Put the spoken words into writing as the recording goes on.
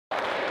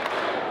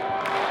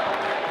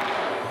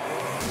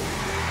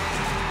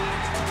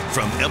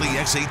From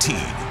LEX 18,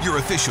 your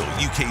official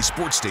UK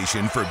sports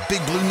station for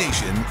Big Blue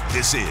Nation,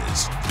 this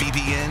is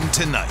BBN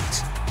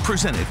Tonight.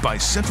 Presented by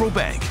Central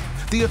Bank,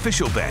 the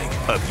official bank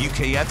of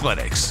UK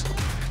Athletics.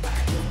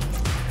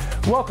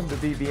 Welcome to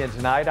BBN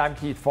Tonight. I'm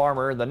Keith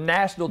Farmer. The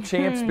national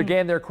champs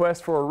began their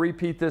quest for a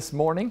repeat this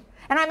morning.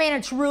 And I'm Anna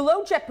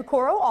Trullo. Jeff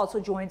Picoro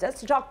also joins us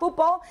to talk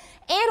football,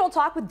 and we'll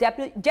talk with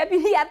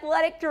Deputy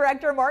Athletic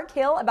Director Mark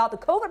Hill about the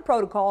COVID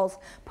protocols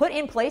put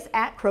in place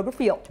at Kroger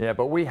Field. Yeah,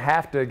 but we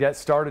have to get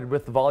started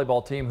with the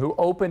volleyball team who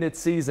opened its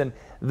season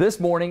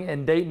this morning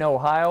in Dayton,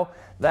 Ohio.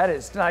 That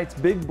is tonight's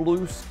Big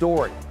Blue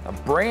story. A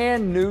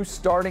brand new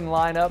starting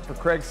lineup for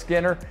Craig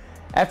Skinner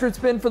after it's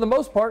been, for the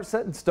most part,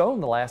 set in stone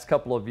the last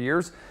couple of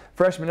years.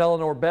 Freshman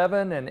Eleanor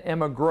Bevan and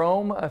Emma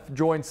Grome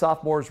joined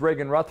sophomores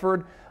Reagan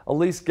Rutherford,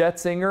 Elise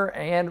Getzinger,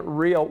 and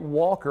Rhea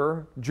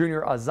Walker.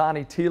 Junior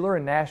Azani Teeler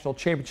and national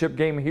championship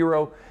game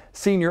hero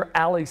senior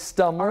Allie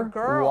Stumler. Our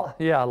girl.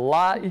 Yeah, a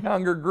lot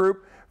younger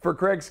group for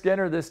Craig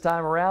Skinner this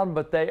time around,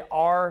 but they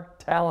are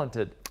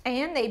talented.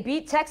 And they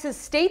beat Texas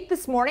State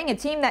this morning, a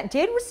team that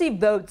did receive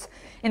votes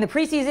in the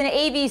preseason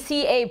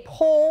AVCA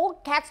poll.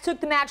 Cats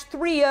took the match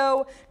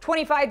 3-0,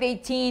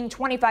 25-18,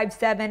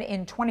 25-7,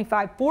 and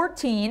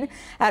 25-14.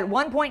 At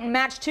one point in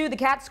match 2, the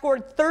Cats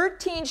scored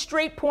 13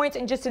 straight points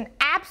in just an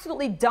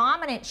absolutely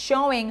dominant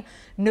showing.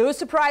 No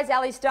surprise,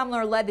 Allie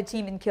Stumler led the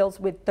team in kills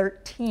with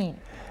 13.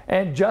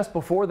 And just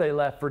before they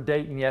left for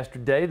Dayton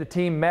yesterday, the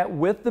team met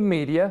with the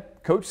media.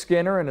 Coach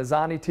Skinner and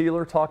Azani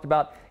Teeler talked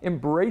about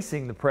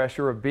embracing the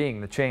pressure of being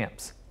the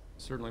champs.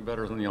 Certainly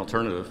better than the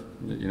alternative.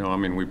 You know, I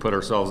mean, we put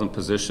ourselves in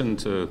position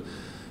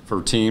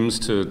for teams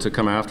to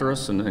come after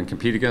us and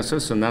compete against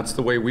us, and that's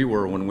the way we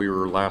were when we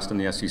were last in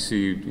the SEC,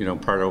 you know,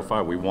 prior to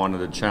 05. We wanted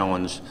to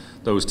challenge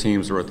those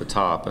teams that were at the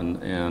top,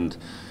 and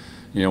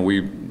you know,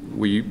 we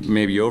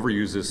maybe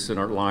overuse this in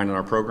our line in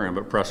our program,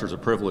 but pressure's a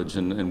privilege,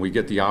 and we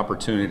get the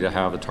opportunity to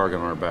have a target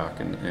on our back,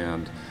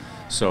 and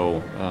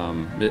so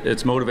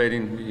it's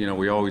motivating. You know,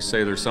 we always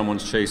say there's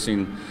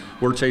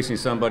we're chasing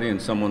somebody, and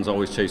someone's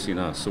always chasing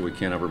us, so we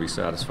can't ever be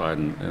satisfied,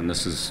 and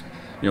this is,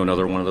 you know,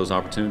 another one of those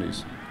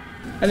opportunities.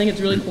 I think it's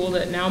really cool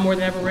that now more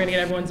than ever we're going to get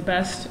everyone's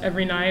best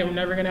every night. We're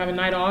never going to have a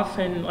night off,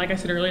 and like I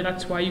said earlier,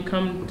 that's why you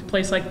come to a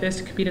place like this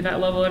to compete at that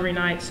level every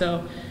night.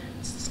 So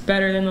it's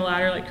better than the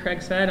ladder, like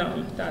Craig said.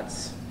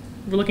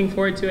 We're looking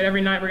forward to it.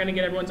 Every night we're going to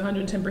get everyone's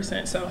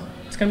 110%, so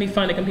it's going to be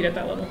fun to compete at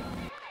that level.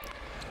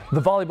 The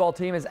volleyball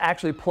team is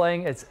actually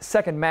playing its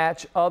second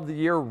match of the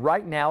year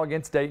right now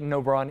against Dayton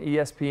over on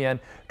ESPN,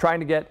 trying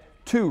to get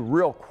 2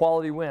 real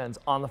quality wins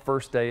on the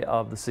first day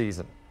of the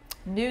season.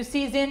 New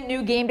season,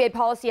 new game day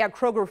policy at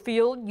Kroger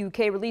Field. UK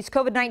released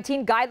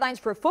COVID-19 guidelines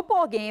for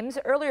football games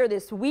earlier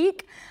this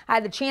week. I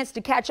had the chance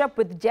to catch up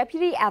with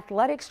Deputy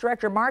Athletics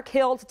Director Mark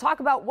Hill to talk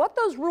about what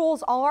those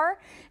rules are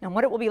and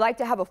what it will be like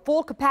to have a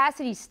full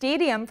capacity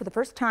stadium for the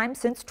first time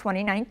since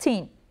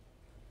 2019.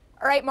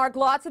 All right, Mark,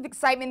 lots of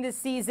excitement this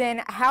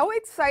season. How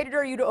excited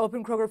are you to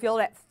open Kroger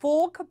Field at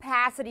full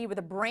capacity with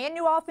a brand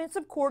new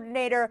offensive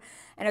coordinator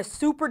and a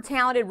super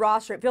talented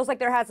roster? It feels like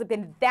there hasn't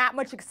been that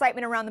much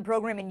excitement around the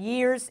program in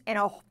years, and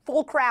a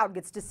full crowd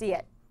gets to see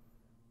it.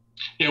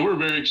 Yeah, we're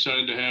very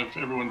excited to have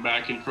everyone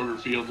back in Kroger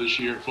Field this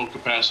year at full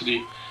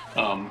capacity.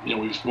 You know,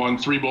 we've won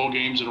 3 bowl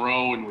games in a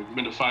row, and we've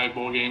been to 5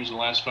 bowl games in the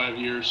last 5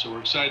 years. So we're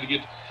excited to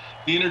get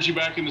the energy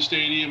back in the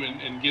stadium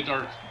and get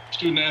our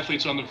student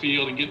athletes on the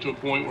field and get to a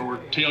point where we're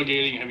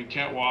tailgating, having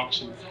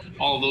catwalks, and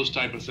all of those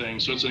type of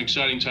things. So it's an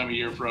exciting time of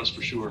year for us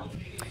for sure.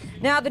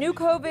 Now, the new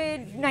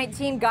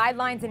COVID-19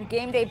 guidelines and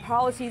game day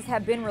policies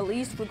have been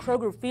released for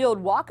Kroger Field.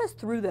 Walk us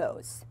through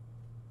those.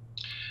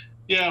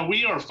 Yeah,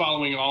 we are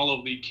following all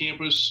of the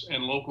campus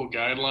and local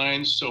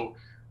guidelines. So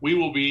we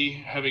will be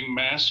having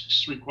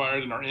masks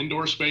required in our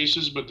indoor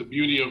spaces, but the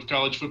beauty of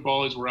college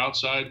football is we're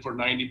outside for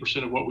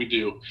 90% of what we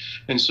do.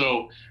 And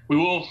so we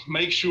will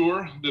make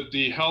sure that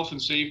the health and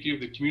safety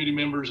of the community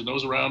members and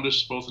those around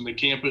us, both in the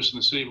campus and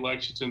the city of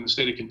Lexington and the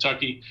state of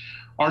Kentucky,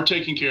 are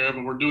taken care of,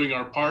 and we're doing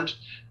our part.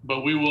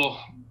 But we will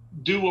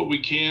do what we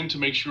can to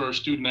make sure our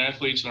student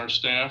athletes and our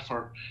staff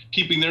are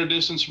keeping their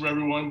distance from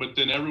everyone, but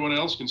then everyone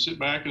else can sit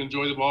back and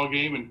enjoy the ball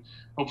game, and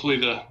hopefully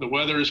the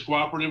weather is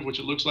cooperative, which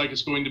it looks like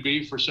it's going to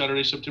be for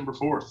Saturday, September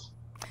 4th.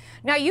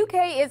 Now,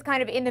 UK is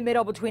kind of in the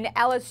middle between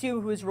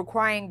LSU, who is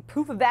requiring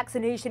proof of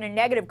vaccination and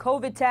negative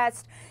COVID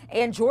test,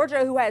 and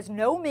Georgia, who has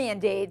no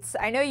mandates.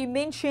 I know you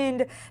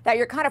mentioned that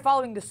you're kind of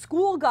following the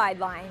school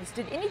guidelines.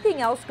 Did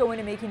anything else go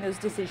into making those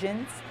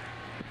decisions?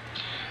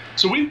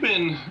 So we've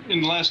been,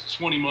 in the last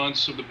 20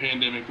 months of the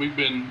pandemic, we've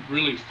been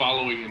really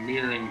following and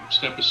mirroring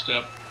step by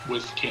step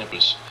with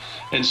campus.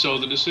 And so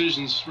the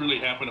decisions really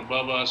happen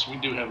above us. We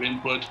do have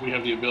input. We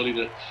have the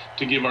ability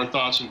to give our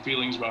thoughts and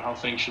feelings about how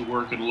things should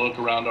work and look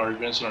around our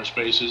events and our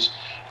spaces.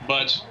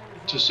 But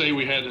to say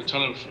we had a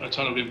ton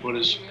of input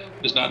is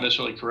not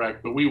necessarily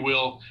correct. But we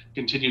will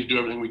continue to do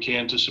everything we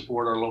can to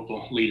support our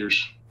local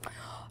leaders.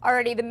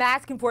 Alrighty, the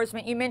mask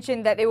enforcement, you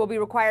mentioned that they will be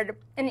required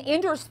in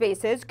indoor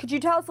spaces. Could you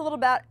tell us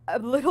a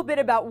little bit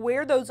about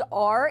where those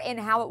are and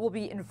how it will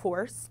be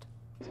enforced?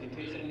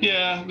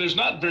 Yeah, there's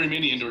not very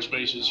many indoor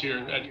spaces here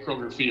at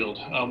Kroger Field,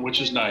 which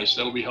is nice.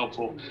 That'll be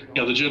helpful.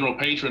 You know, the general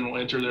patron will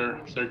enter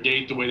their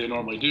gate the way they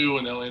normally do,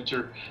 and they'll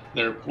enter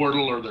their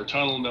portal or their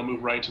tunnel, and they'll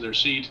move right to their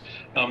seat.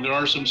 There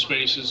are some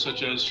spaces,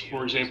 such as,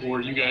 for example,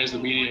 where you guys, the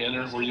media,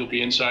 enter, where you'll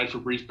be inside for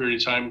a brief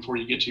period of time before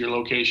you get to your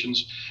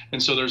locations.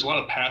 And so there's a lot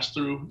of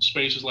pass-through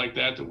spaces like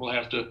that we'll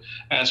have to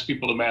ask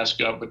people to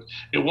mask up, but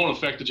it won't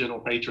affect the general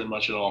patron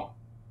much at all.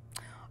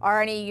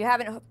 Arnie, you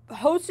haven't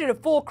hosted a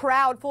full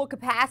crowd, full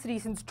capacity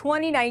since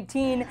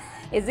 2019.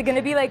 Is it going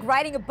to be like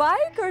riding a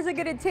bike, or is it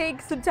going to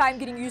take some time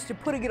getting used to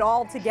putting it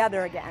all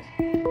together again?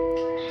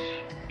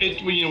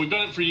 We've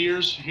done it for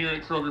years here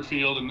at Kroger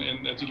Field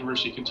and at the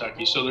University of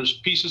Kentucky. So there's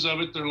pieces of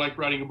it that are like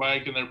riding a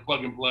bike and they're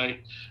plug and play.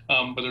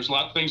 But there's a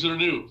lot of things that are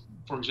new.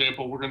 For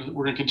example, we're going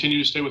to continue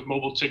to stay with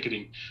mobile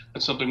ticketing.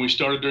 That's something we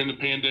started during the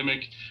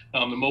pandemic.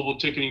 The mobile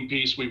ticketing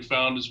piece we've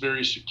found is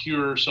very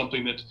secure,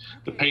 something that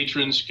the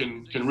patrons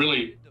can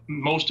really.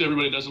 Most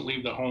everybody doesn't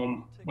leave the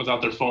home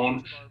without their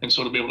phone, and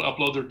so to be able to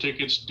upload their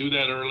tickets, do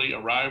that early,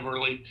 arrive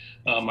early.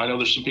 I know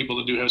there's some people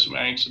that do have some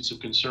angst and some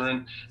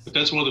concern, but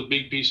that's one of the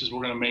big pieces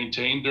we're going to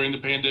maintain during the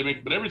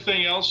pandemic. But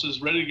everything else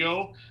is ready to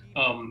go.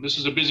 This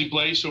is a busy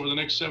place over the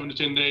next 7 to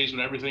 10 days when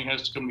everything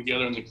has to come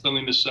together on the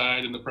cleanliness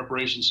side and the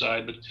preparation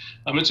side. But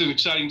it's an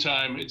exciting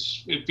time.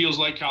 It feels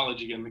like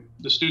college again.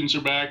 The students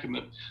are back, and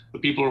the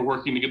people are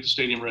working to get the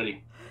stadium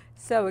ready.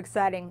 So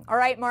exciting. All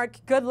right, Mark,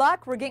 good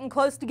luck. We're getting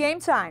close to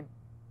game time.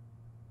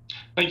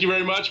 Thank you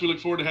very much. We look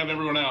forward to having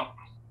everyone out.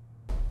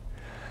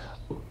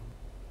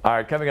 All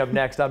right, coming up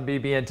next on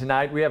BBN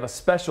Tonight, we have a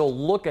special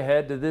look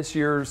ahead to this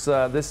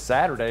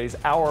Saturday's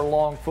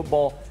hour-long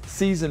football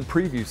season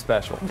preview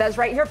special. That's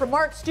right here from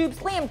Mark Stoops,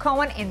 Liam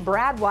Cohen, and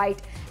Brad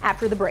White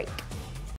after the break.